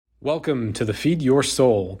Welcome to the Feed Your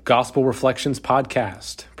Soul Gospel Reflections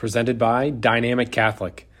podcast, presented by Dynamic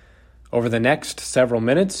Catholic. Over the next several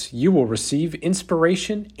minutes, you will receive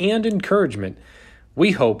inspiration and encouragement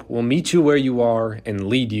we hope will meet you where you are and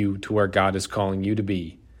lead you to where God is calling you to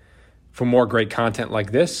be. For more great content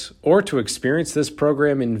like this, or to experience this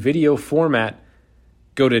program in video format,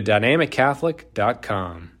 go to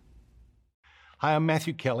dynamiccatholic.com. Hi, I'm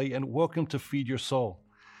Matthew Kelly, and welcome to Feed Your Soul.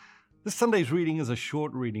 This Sunday's reading is a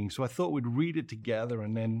short reading, so I thought we'd read it together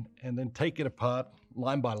and then take it apart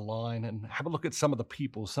line by line and have a look at some of the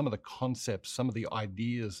people, some of the concepts, some of the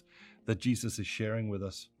ideas that Jesus is sharing with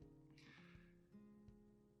us.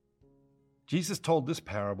 Jesus told this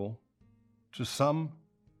parable to some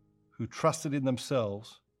who trusted in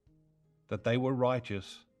themselves that they were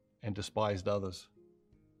righteous and despised others.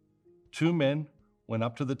 Two men went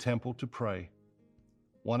up to the temple to pray,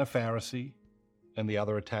 one a Pharisee and the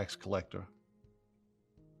other a tax collector.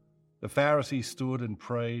 The Pharisee stood and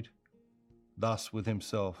prayed thus with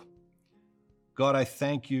himself, God, I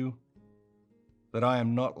thank you that I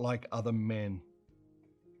am not like other men,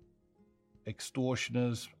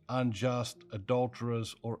 extortioners, unjust,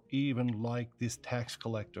 adulterers, or even like this tax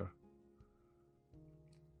collector.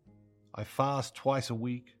 I fast twice a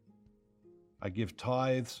week. I give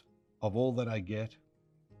tithes of all that I get.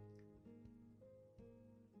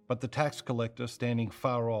 But the tax collector, standing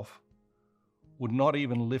far off, would not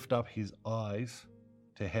even lift up his eyes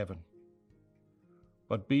to heaven,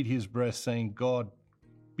 but beat his breast, saying, God,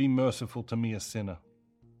 be merciful to me, a sinner.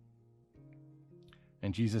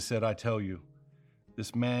 And Jesus said, I tell you,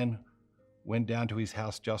 this man went down to his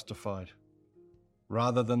house justified,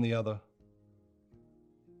 rather than the other.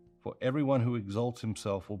 For everyone who exalts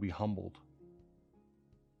himself will be humbled,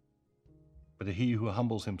 but he who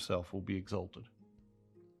humbles himself will be exalted.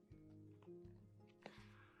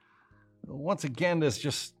 Once again, there's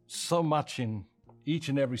just so much in each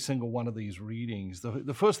and every single one of these readings.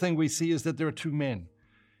 The first thing we see is that there are two men.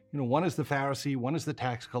 One is the Pharisee, one is the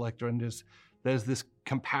tax collector, and there's this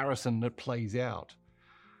comparison that plays out.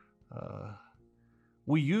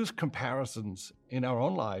 We use comparisons in our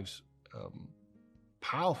own lives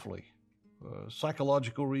powerfully.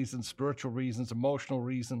 Psychological reasons, spiritual reasons, emotional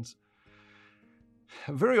reasons.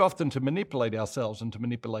 Very often to manipulate ourselves and to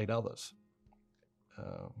manipulate others.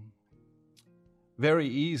 Very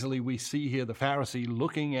easily we see here the Pharisee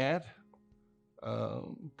looking at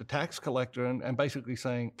the tax collector and basically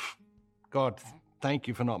saying, God, thank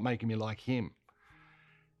you for not making me like him.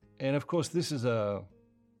 And of course, this is the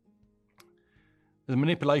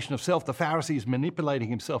manipulation of self. The Pharisee is manipulating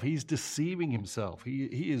himself. He's deceiving himself.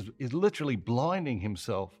 He is literally blinding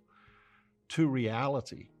himself to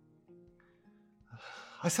reality.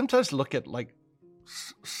 I sometimes look at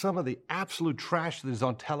some of the absolute trash that is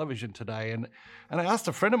on television today. And I asked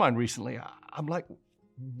a friend of mine recently, I'm like,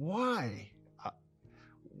 why?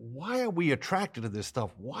 Why are we attracted to this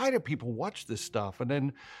stuff? Why do people watch this stuff? And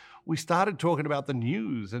then we started talking about the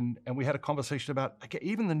news and we had a conversation about, okay,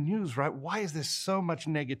 even the news, right? Why is there so much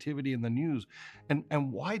negativity in the news? And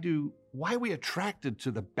why are we attracted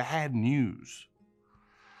to the bad news?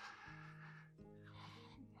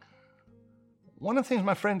 One of the things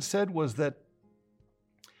my friend said was that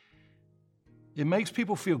it makes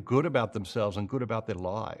people feel good about themselves and good about their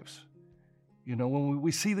lives. When we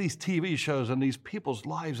see these TV shows and these people's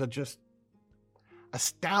lives are just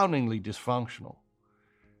astoundingly dysfunctional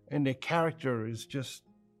and their character is just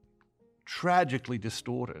tragically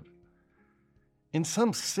distorted. In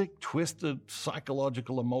some sick, twisted,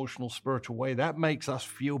 psychological, emotional, spiritual way, that makes us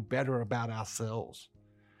feel better about ourselves.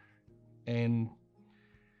 And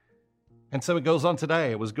so it goes on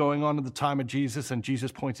today. It was going on at the time of Jesus, and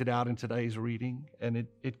Jesus points it out in today's reading, and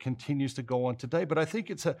it continues to go on today. But I think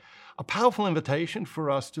it's a powerful invitation for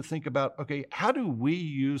us to think about, okay, how do we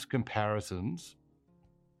use comparisons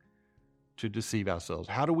to deceive ourselves?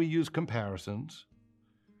 How do we use comparisons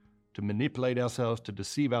to manipulate ourselves, to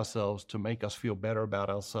deceive ourselves, to make us feel better about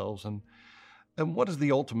ourselves? And what is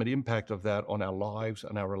the ultimate impact of that on our lives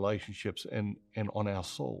and our relationships and on our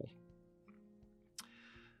soul?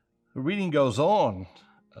 The reading goes on.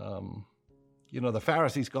 The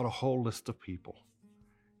Pharisee's got a whole list of people,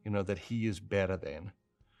 that he is better than.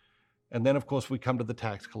 And then, of course, we come to the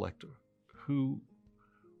tax collector, who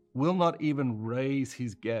will not even raise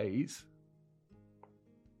his gaze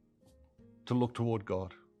to look toward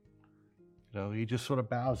God. He just sort of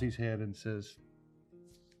bows his head and says,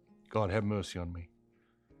 God, have mercy on me.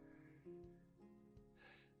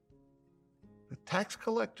 The tax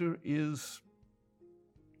collector is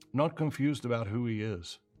not confused about who he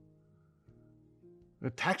is. The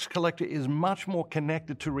tax collector is much more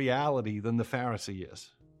connected to reality than the Pharisee is.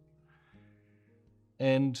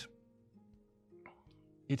 And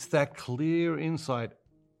it's that clear insight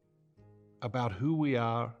about who we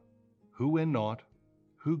are, who we're not,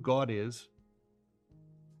 who God is,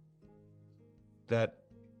 that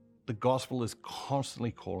the gospel is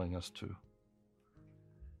constantly calling us to.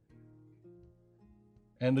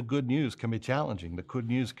 And the good news can be challenging. The good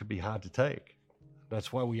news can be hard to take.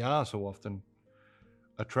 That's why we are so often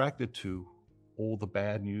attracted to all the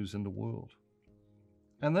bad news in the world.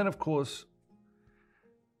 And then, of course,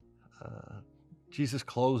 Jesus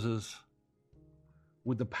closes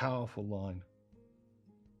with the powerful line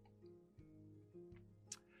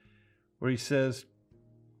where he says,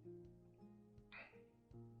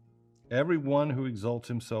 "Everyone who exalts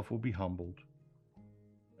himself will be humbled,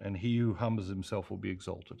 and he who humbles himself will be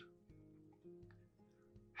exalted."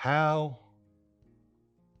 How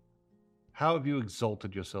have you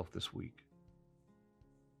exalted yourself this week?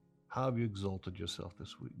 How have you exalted yourself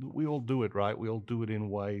this week? We all do it, right? We all do it in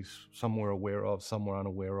ways some we're aware of, some we're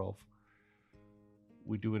unaware of.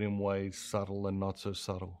 We do it in ways subtle and not so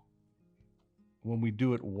subtle. When we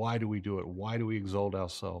do it, why do we do it? Why do we exalt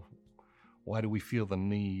ourselves? Why do we feel the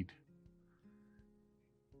need?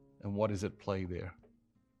 And what is at play there?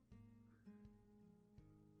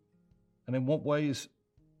 And in what ways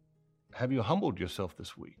have you humbled yourself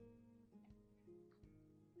this week?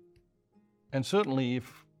 And certainly,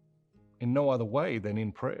 if in no other way than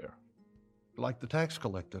in prayer, like the tax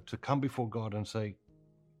collector, to come before God and say,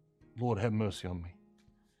 "Lord, have mercy on me.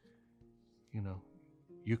 You know,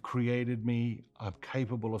 you created me. I'm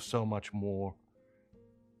capable of so much more.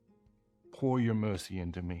 Pour your mercy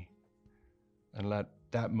into me and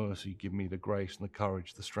let that mercy give me the grace and the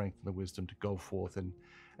courage, the strength and the wisdom to go forth and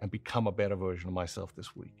become a better version of myself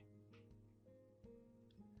this week."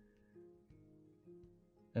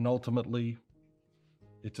 And ultimately,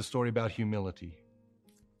 it's a story about humility.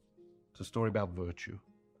 It's a story about virtue.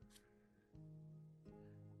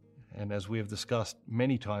 And as we have discussed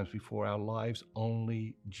many times before, our lives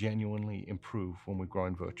only genuinely improve when we grow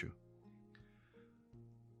in virtue.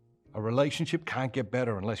 A relationship can't get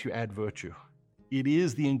better unless you add virtue. It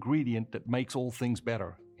is the ingredient that makes all things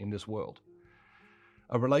better in this world.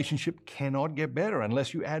 A relationship cannot get better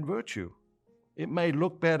unless you add virtue. It may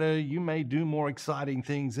look better, you may do more exciting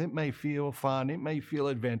things, it may feel fun, it may feel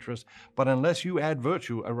adventurous, but unless you add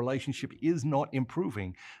virtue, a relationship is not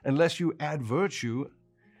improving. Unless you add virtue,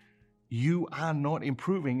 you are not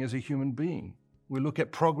improving as a human being. We look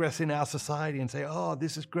at progress in our society and say, "Oh,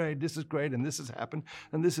 this is great, and this has happened,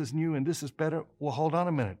 and this is new, and this is better." Well, hold on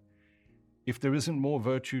a minute. If there isn't more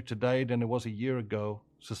virtue today than there was a year ago,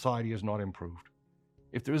 society has not improved.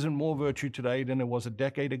 If there isn't more virtue today than there was a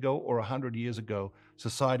decade ago or 100 years ago,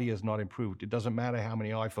 society has not improved. It doesn't matter how many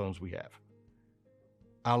iPhones we have.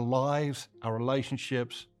 Our lives, our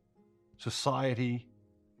relationships, society,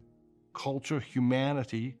 culture,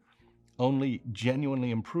 humanity only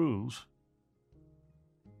genuinely improves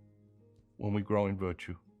when we grow in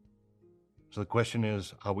virtue. So the question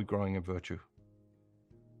is, are we growing in virtue?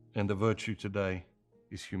 And the virtue today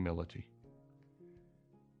is humility.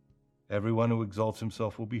 Everyone who exalts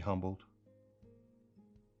himself will be humbled,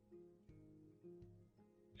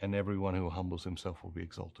 and everyone who humbles himself will be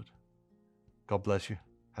exalted. God bless you.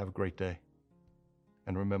 Have a great day.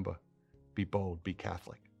 And remember, be bold, be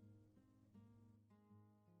Catholic.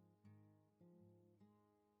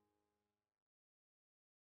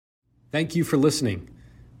 Thank you for listening.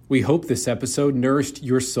 We hope this episode nourished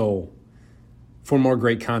your soul. For more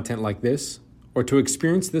great content like this, or to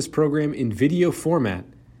experience this program in video format,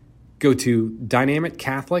 go to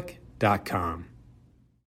dynamiccatholic.com.